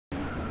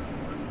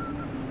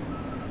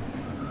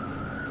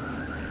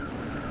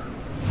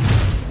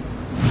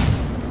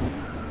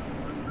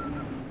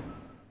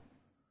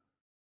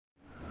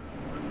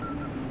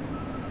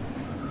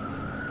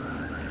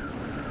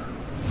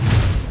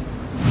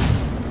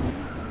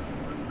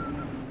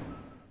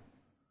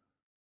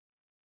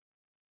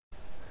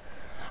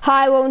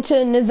Hi, welcome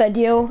to a new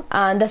video,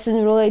 and this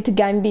isn't related to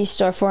Game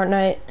Beast or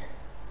Fortnite.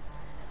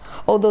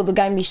 Although the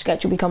Game Beast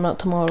sketch will be coming out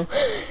tomorrow.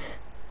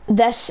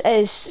 This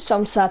is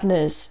some sad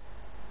news.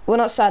 Well,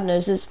 not sad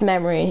news, it's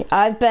memory.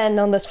 I've been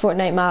on this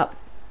Fortnite map,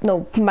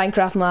 no,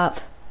 Minecraft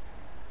map,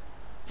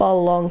 for a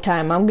long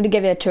time. I'm gonna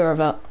give you a tour of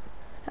it.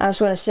 I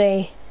just wanna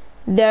say,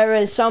 there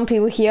is some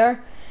people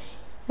here,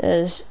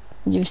 as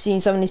you've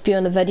seen some of these people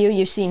in the video,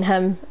 you've seen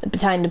him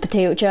behind the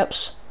potato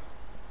chips.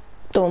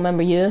 Don't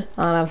remember you, and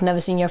I've never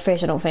seen your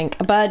face, I don't think.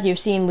 But you've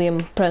seen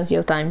Liam plenty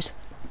of times.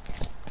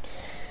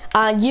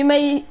 And you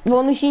may have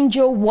only seen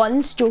Joe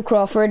once, Joe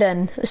Crawford,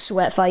 in a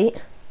sweat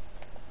fight.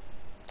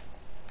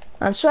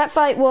 And sweat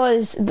fight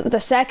was the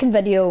second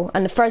video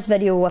and the first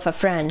video with a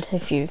friend,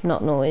 if you've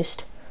not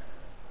noticed.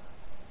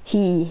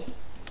 He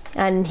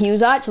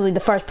was actually the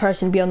first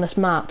person to be on this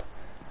map.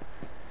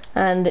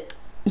 And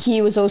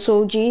he was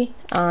also OG,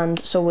 and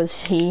so was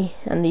he,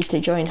 and these two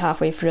joined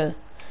halfway through.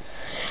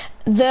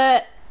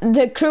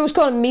 The crew was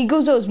called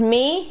Amigos. It was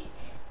me,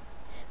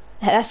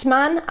 this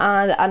man,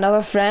 and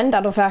another friend.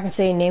 I don't think I can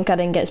say his name because I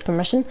didn't get his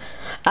permission.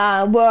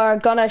 We're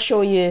gonna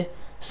show you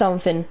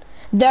something.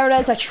 There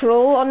is a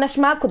troll on this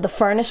map called the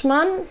Furnace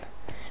Man.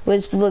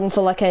 Was looking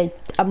for like a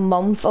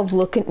month of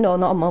looking, no,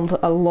 not a month,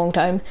 a long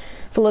time,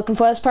 for looking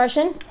for this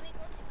person.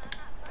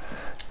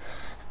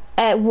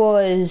 It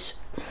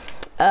was,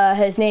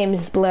 his name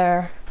is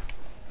Blair,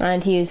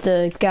 and he is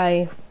the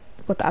guy.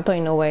 I don't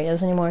even know where he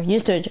is anymore.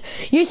 Used to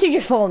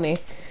just follow me.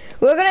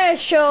 We're gonna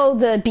show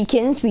the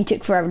beacons we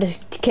took forever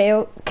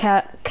to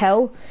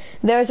kill.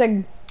 There's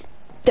an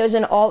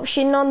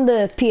option on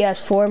the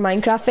PS4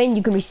 Minecraft thing.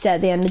 You can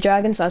reset the Ender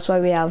Dragons. That's why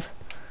we have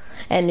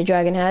Ender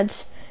Dragon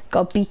heads.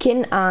 Got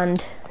beacon,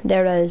 and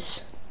there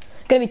is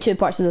gonna be two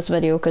parts of this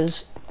video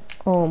because,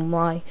 oh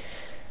my,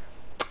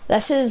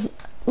 this is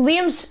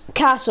Liam's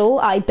castle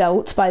I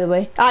built, by the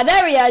way. Ah,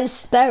 there he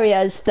is. There he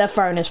is, the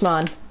Furnace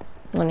Man.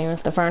 My name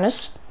is the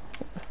Furnace.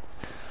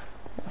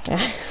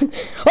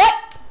 What?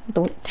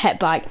 Don't hit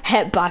back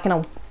and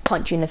I'll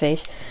punch you in the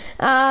face.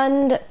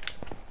 And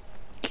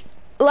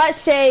let's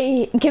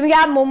say, can we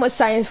have a moment of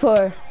silence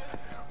for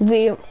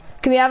Liam?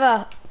 Can we have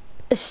a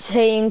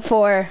saying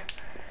for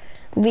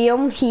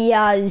Liam? He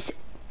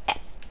has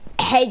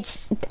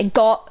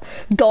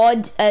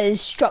God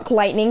has struck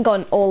lightning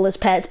on all his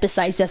pets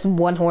besides this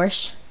one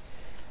horse.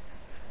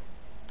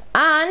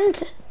 And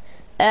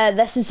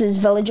this is his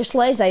villager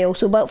sleighs I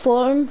also built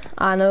for him,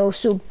 and I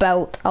also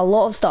built a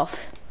lot of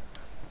stuff.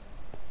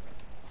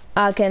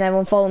 Can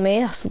everyone follow me?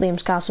 That's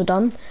Liam's castle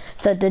done.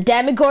 So the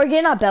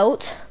Demogorgon I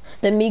built,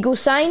 the Amigo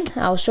sign.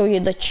 I'll show you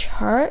the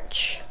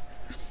church.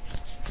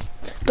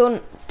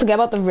 Don't forget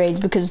about the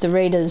raid because the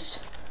raid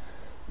is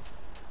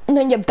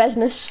none of your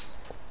business.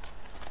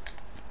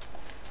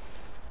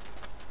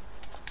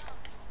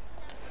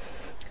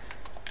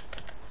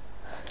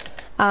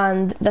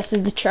 And this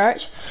is the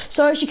church.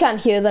 Sorry if you can't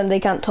hear them, they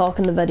can't talk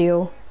in the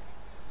video.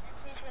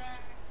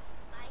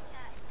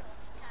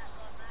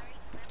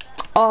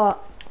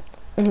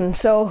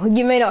 So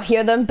you may not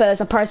hear them, but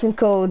there's a person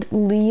called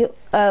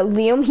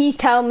Liam. He's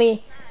telling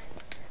me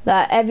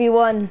that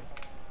everyone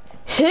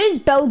who's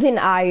building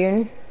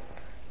iron.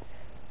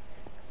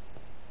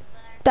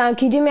 Dan,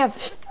 can you do me a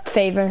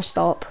favor and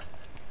stop?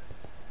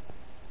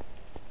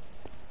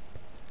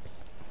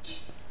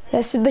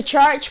 This is the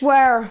church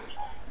where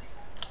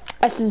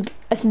this is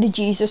the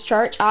Jesus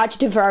church. I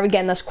actually did forever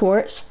getting this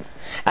quartz.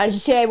 And as you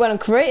see, I went on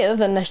creative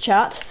in this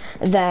chat.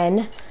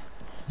 Then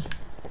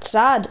it's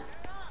sad.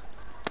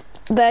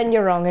 Then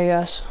you're wrong, I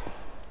guess.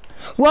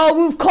 Well,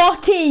 we've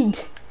caughted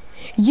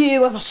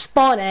you with a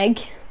spawn egg.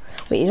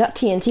 Wait, is that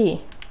TNT?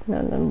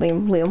 No,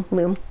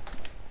 Liam.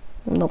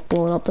 I'm not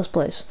blowing up this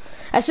place.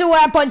 This is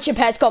where a bunch of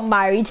pets got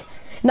married.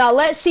 Now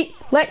let's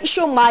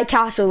show my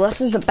castle. This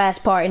is the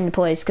best part in the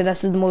place because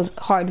this is the most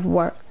hard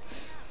work.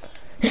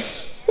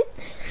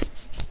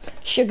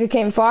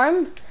 Sugarcane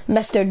farm,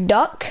 Mr.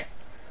 Duck.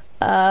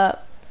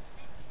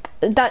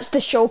 That's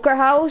the Shoker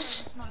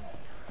house.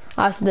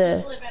 That's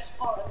the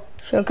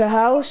Shoker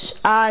house.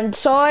 And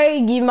sorry,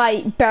 you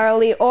might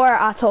barely or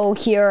at all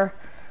hear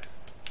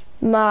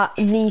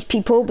these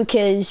people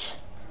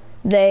because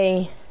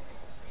they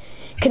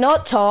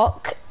cannot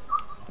talk.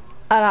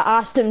 And I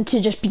asked them to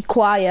just be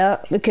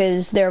quiet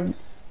because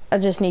I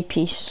just need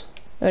peace.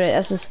 Alright,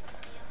 this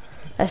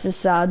is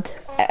sad.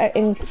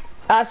 And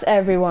that's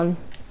everyone,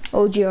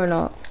 OG or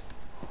not.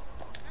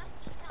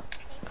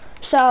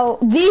 So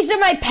these are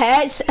my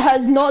pets.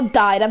 Has not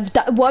died.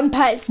 One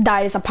pet's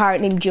died. Is a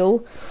parrot named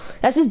Joel.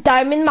 This is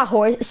Diamond, my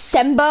horse.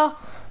 Simba,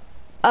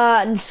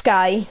 and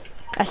Sky.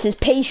 This is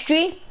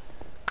Pastry,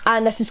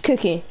 and this is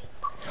Cookie.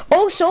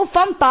 Also,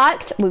 fun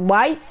fact. Wait,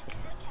 why?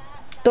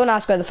 Don't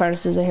ask why the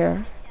furnaces are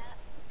here.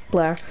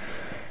 Blair.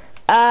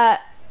 Why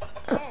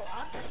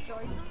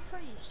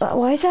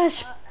is that a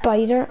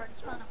spider?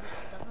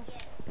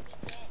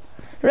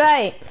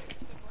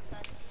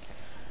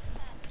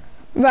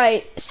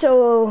 Right,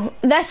 so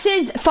this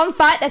is, fun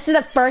fact, this is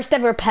the first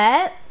ever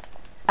pet.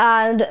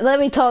 And let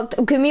me talk,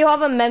 can we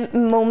have a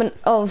moment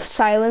of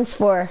silence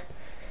for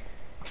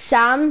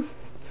Sam?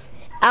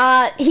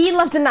 He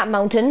lived in that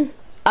mountain.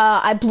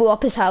 I blew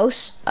up his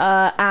house,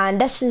 and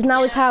this is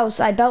now his house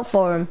I built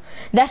for him.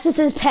 This is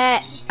his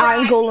pet,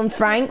 Iron Golem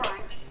Frank.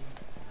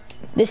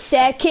 The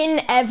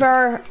second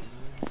ever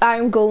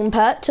Iron Golem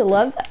pet to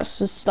live. That's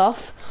his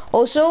stuff.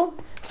 Also,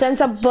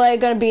 since I'm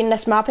gonna be in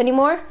this map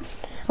anymore,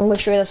 I'm gonna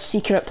show you this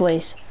secret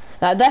place.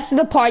 Now, this is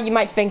the part you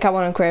might think I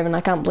want to crave, and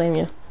I can't blame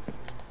you.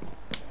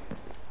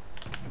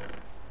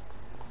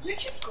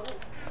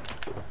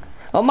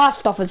 Oh, my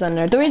stuff is in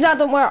there. The reason I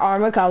don't wear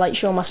armor, cause I like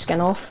showing my skin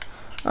off.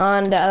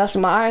 And that's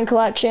my iron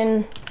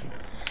collection.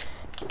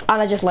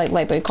 And I just like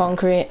lightweight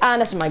concrete.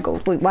 And this is my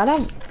gold. Wait, why do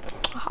I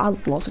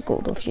have lots of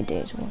gold a few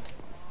days ago?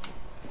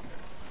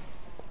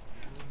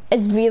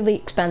 It's really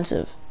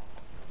expensive.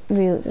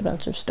 Really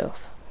expensive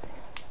stuff.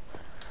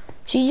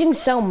 So you can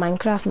sell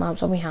Minecraft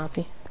maps, I'll be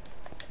happy.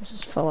 This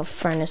is full of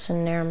furnace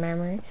in there,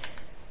 memory.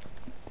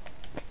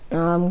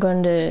 I'm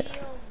going to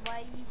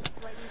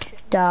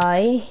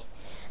die.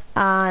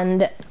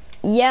 And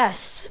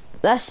yes,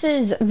 this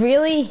is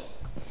really...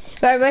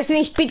 Right, we're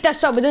going to speed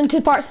this up. We're doing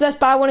 2 parts of this,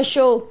 but I want to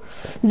show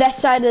this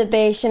side of the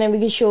base, and then we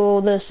can show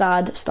the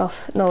sad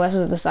stuff. No, this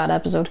is the sad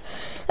episode.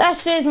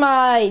 This is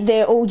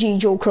the OG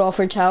Joe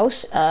Crawford's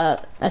house.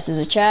 This is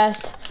a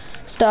chest,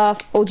 stuff.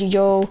 OG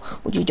Joe.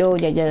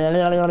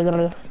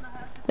 Yeah.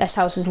 This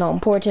house is not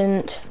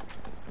important.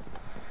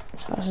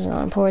 This house is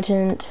not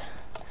important.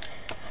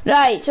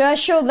 Right, so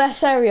let's show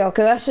this area,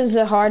 okay? This is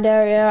the hard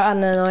area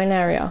and the annoying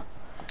area.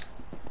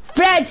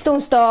 Redstone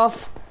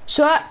stuff.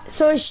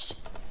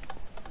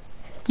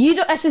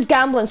 This is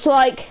gambling. So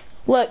like,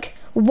 look,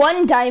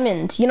 1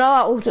 diamond. You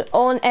know,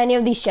 on any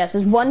of these chests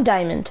is 1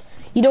 diamond.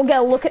 You don't get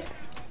a look at.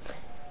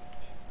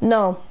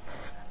 No,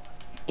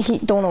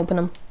 don't open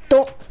them.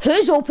 Don't.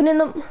 Who's opening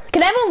them?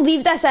 Can everyone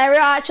leave this area?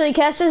 Actually,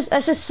 this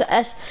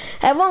is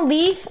everyone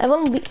leave.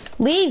 Everyone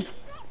leave.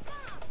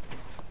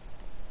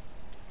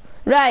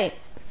 Right.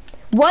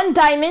 1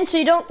 diamond, so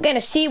you don't get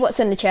to see what's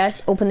in the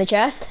chest. Open the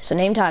chest. It's a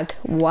name tag.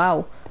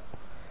 Wow.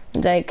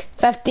 Like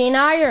 15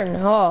 iron.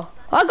 Oh,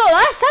 I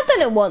got this. I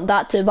didn't want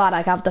that too bad.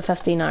 I have the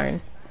 15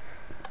 iron.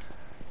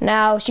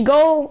 Now, she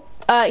go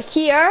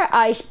here.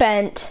 I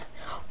spent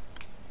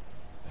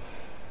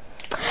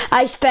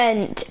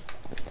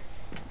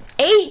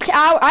 8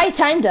 hours. I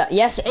timed it.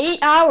 Yes, 8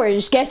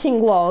 hours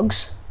getting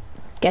logs,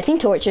 getting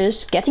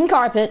torches, getting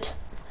carpet,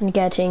 and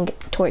getting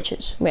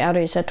torches. Wait, I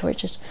already said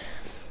torches.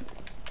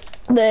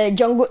 The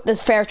jungle, the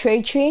fair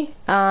trade tree,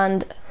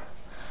 and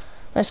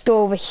let's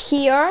go over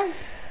here.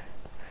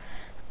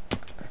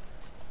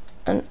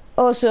 And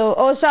also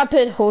I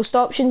put host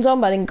options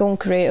on, but I didn't go on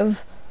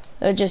creative.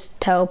 I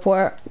just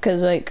teleport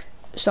because like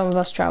some of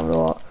us travel a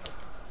lot.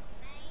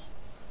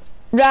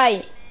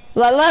 Right.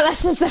 Well,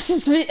 this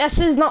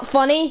is not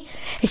funny.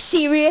 It's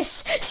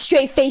serious.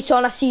 Straight face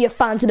on. I see your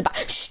fans in the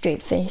back.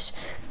 Straight face.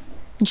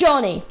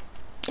 Johnny,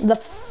 the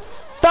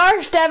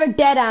first ever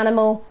dead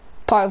animal,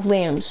 part of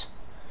Liam's.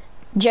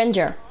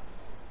 Ginger,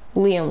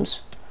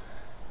 Liam's.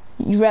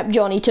 You rep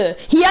Johnny too.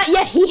 He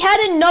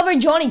had another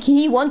Johnny.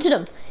 He wanted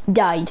him.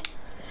 Died.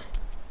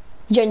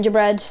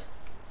 Gingerbread.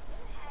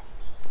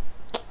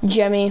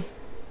 Jimmy.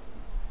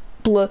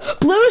 Blue.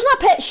 Blue is my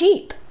pet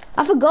sheep.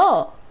 I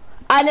forgot.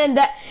 And then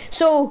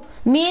so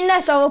me and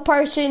this other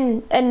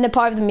person in the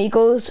part of the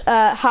Migos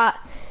got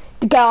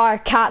our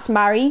cats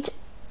married,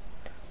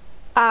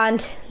 and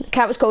the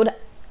cat was called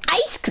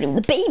Ice Cream,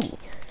 the baby.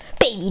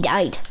 Baby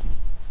died.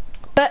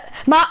 But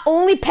my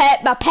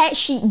pet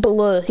sheep,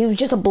 Blue. He was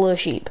just a blue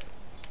sheep.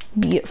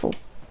 Beautiful.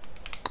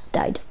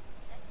 Died.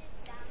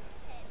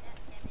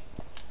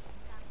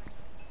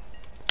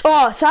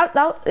 Oh,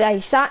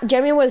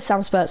 Jimmy was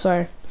Sam Spit,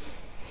 sorry.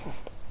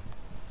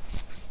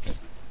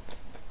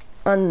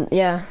 And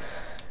yeah,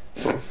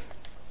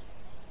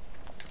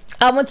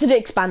 I wanted to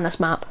expand this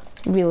map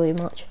really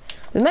much.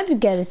 We might be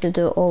getting to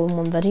do it all in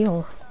one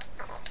video.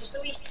 Just a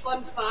wee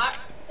fun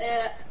fact: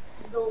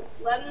 the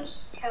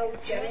limbs killed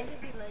Jimmy.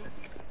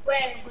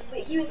 When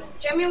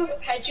Jimmy was a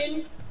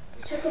pigeon,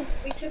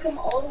 we took him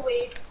all the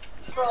way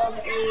from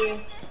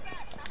a.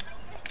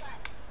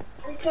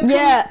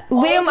 Yeah,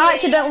 Liam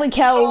accidentally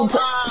killed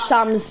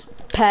Sam's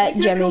pet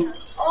Jimmy.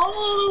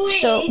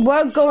 So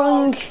we're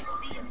going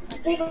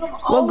to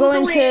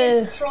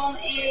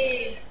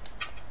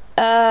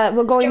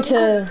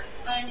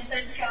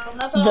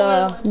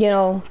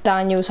the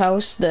Daniel's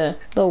house, the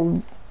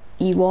little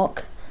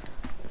Ewok.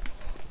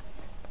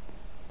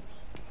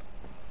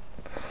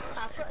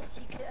 I've got a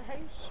secret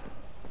house.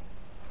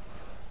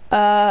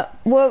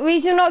 Well,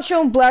 reason not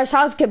showing Blair's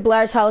house because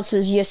Blair's house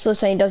is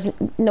useless and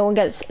no one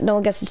gets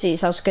to see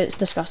his house because it's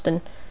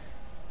disgusting.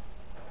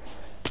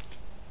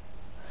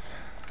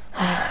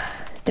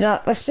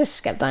 Let's just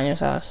skip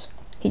Daniel's house.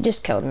 He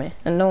just killed me,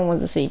 and no one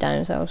wants to see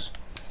Daniel's house.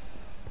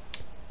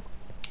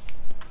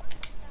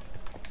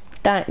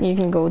 You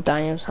can go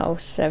Daniel's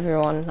house,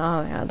 everyone.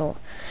 Oh, yeah, I don't.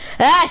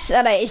 Yes,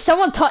 alright. If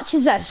someone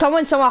touches this,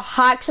 someone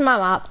hacks my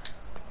map.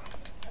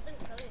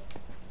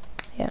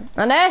 Yeah,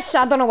 and this,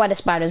 I don't know where the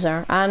spiders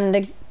are, and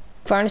the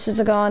furnaces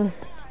are gone.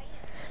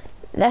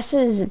 This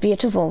is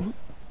beautiful,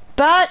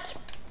 but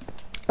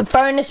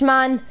Furnace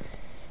Man.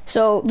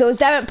 So there was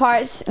different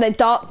parts, like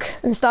duck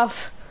and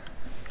stuff.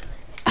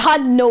 It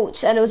had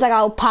notes, and it was like a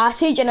little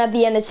passage, and at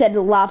the end it said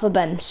lava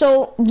bin.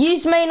 So you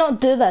may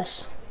not do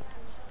this.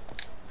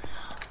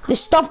 The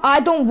stuff I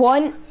don't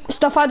want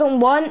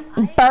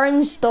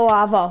burns the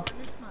lava.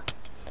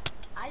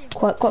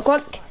 Quick, quick,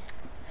 quick.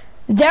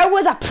 There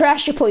was a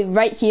pressure plate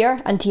right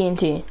here and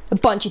TNT. A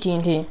bunch of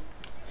TNT.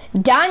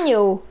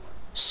 Daniel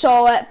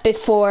saw it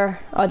before.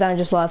 Oh, Daniel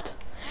just left.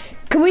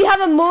 Can we have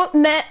a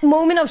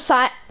moment of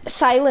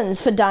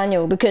silence for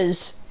Daniel?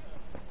 Because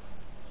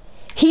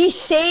he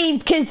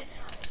saved, because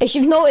as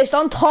you've noticed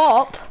on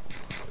top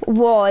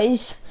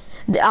was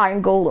the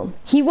iron golem.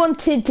 He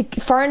wanted to,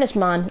 Furnace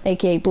Man,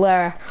 aka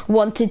Blair,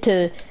 wanted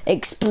to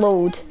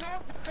explode.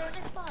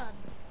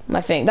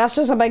 My thing. That's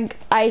just a big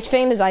ice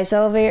thing, there's ice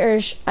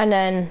elevators, and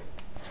then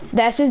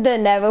this is the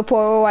nether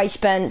portal. I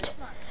spent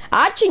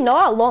actually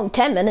not a long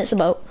 10 minutes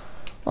about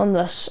on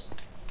this.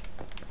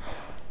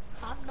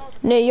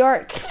 New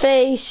York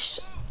face.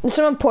 There's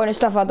some important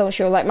stuff I don't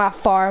show, like my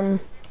farm.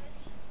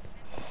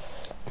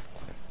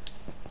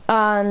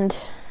 And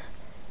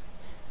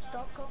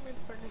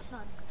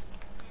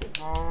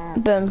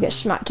boom, get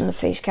smacked in the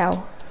face,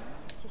 cow.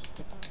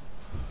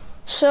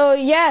 So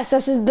yes,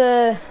 this is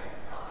a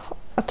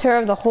tour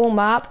of the whole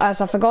map.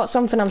 As I forgot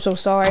something, I'm so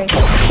sorry.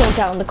 Point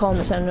out in the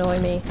comments and annoy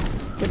me.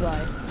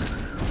 Goodbye.